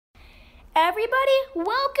Everybody,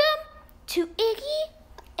 welcome to Iggy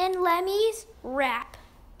and Lemmy's rap.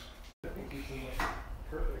 Iggy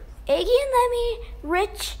and Lemmy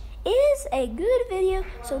Rich is a good video,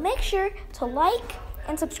 so make sure to like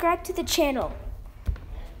and subscribe to the channel.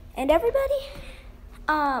 And everybody,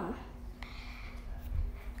 our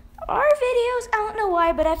videos, I don't know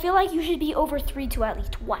why, but I feel like you should be over 3 to at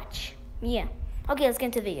least watch. Yeah. Okay, let's get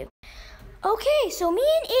into the video. Okay, so me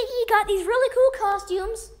and Iggy got these really cool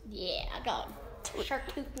costumes. Yeah, I got Shark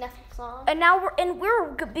Tooth Netflix on. And now we're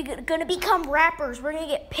gonna become rappers. We're gonna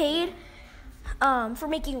get paid for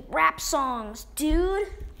making rap songs, dude.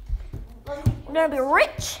 We're gonna be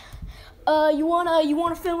rich. You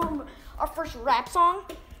wanna film our first rap song?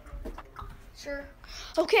 Sure.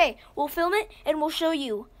 Okay, we'll film it and we'll show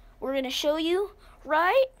you. We're gonna show you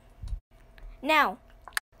right now.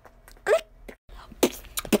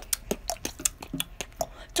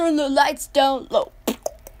 Turn the lights down low.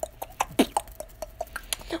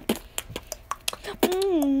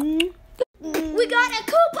 We got a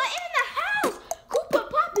Koopa in the house. Koopa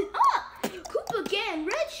popping up. Koopa getting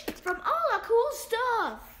rich from all our cool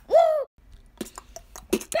stuff. Woo!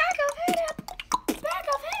 Back of head up. Back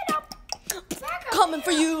of head up. Back of Coming head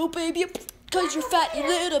for up. you, baby, cause you're fat, you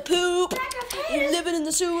little poop. Back of head You're up. living in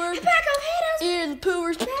the sewer. Back of head up. You're the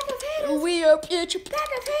poorest. Back of head up. We are rich. Back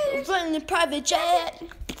of head up. Running a private jet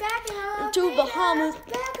Back up. to Bahamas.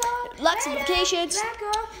 Back up. Lots of head up. vacations. Back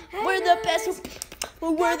up. We're head the up. best.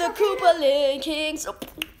 We're the Koopa Lane Kings.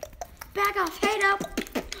 Back off, head up.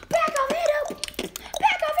 Back off, head up.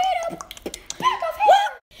 Back off, head up. Back off, head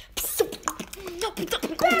up.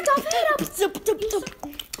 Back off, head up.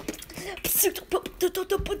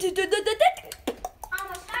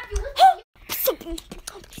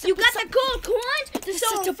 You got the gold coins, they're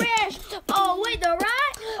so fresh. Oh, wait, the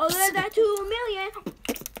right? Oh, there's that 2 million.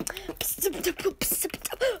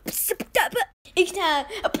 Each time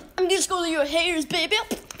I'm gonna scold your haters, baby.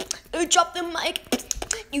 Drop the mic.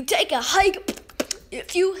 You take a hike.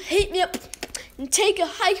 If you hate me, take a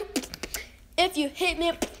hike. If you hate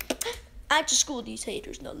me, I just school these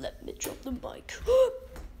haters. Now let me drop the mic.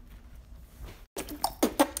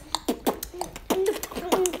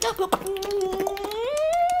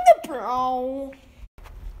 Bro.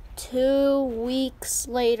 2 weeks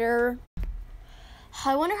later.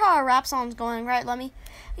 I wonder how our rap song's going, right, Lemmy?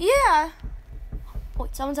 Yeah.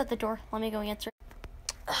 Wait, someone's at the door. Let me go answer.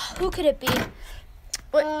 Who could it be?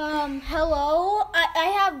 Hello. I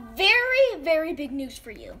have very, very big news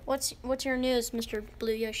for you. What's your news, Mr.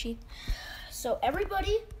 Blue Yoshi? So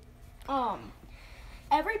everybody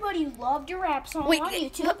loved your rap song Wait, on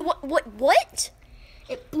YouTube. what?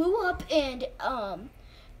 It blew up, and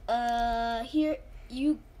here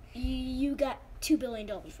you got $2 billion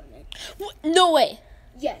from it. No way.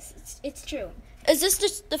 Yes, it's true. Is this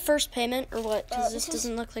just the first payment or what? Because this this is-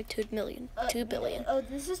 doesn't look like 2 million. 2 billion. Oh,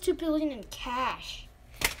 this is $2 billion in cash.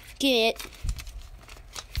 Get it.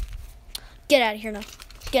 Get out of here now.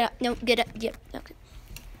 Get out. No, get out. Yep. Okay.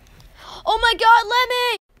 Oh my God,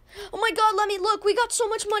 Lemmy! Oh my God, Lemmy! Look, we got so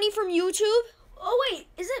much money from YouTube. Oh wait,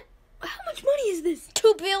 how much money is this?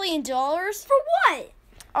 $2 billion For what?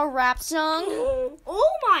 a rap song.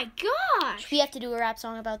 Oh my gosh. We have to do a rap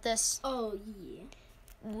song about this. Oh yeah.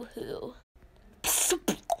 Woohoo!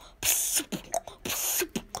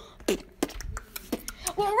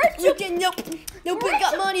 We're rich. We can no, we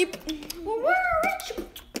got money. We're rich.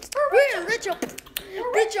 We're rich up.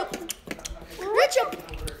 Rich up. Rich up.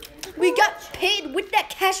 We got paid with that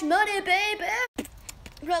cash money, baby.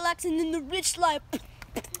 Relaxing in the rich life.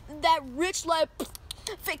 That rich life.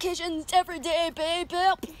 Vacations every day, baby.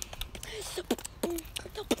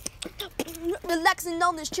 Relaxing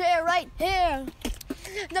on this chair right here.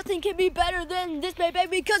 Nothing can be better than this, baby,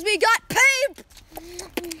 because we got paid.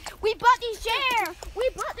 We bought these chairs. We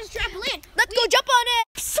bought this trampoline. Let's go jump on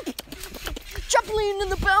it. Trampoline in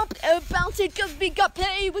the bouncing because we got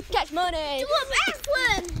paid with cash money. Do a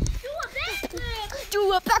backflip.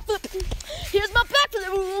 Do a backflip. Here's my backflip.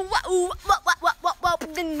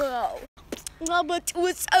 I'ma do a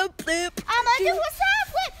side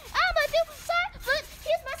flip. I'ma do a side flip.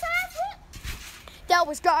 Here's my side flip. That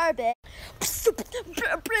was garbage.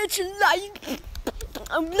 Bridge life.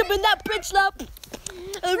 I'm living that bridge life.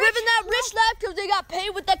 I'm living that rich life because they got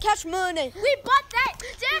paid with that cash money. We bought that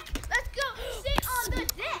deck. Let's go sit on the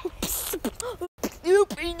deck. You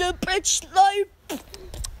be the rich life.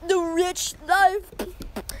 The rich life.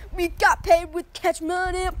 We got paid with cash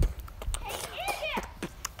money.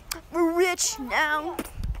 We're rich now.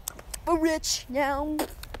 We're rich now.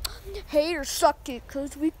 Haters suck it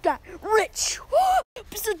because we got rich. Hey,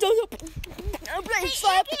 Iggy, can I tell you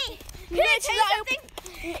something?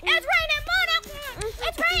 It's raining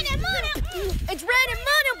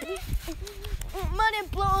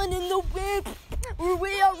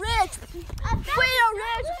rich. We are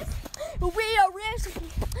rich. We are rich.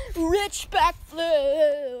 Rich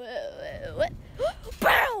backflip.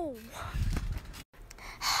 Boom.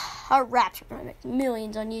 Our raps are gonna make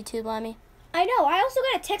millions on YouTube, Lemmy. I know. I also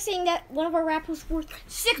got a text saying that one of our raps was worth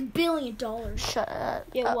 $6 billion. Shut up.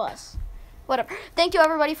 It was. Whatever. Thank you,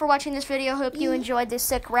 everybody, for watching this video. Hope you enjoyed this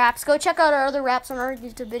sick raps. Go check out our other raps on our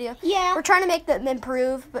YouTube video. Yeah. We're trying to make them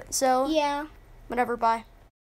improve, but so. Yeah. Whatever. Bye.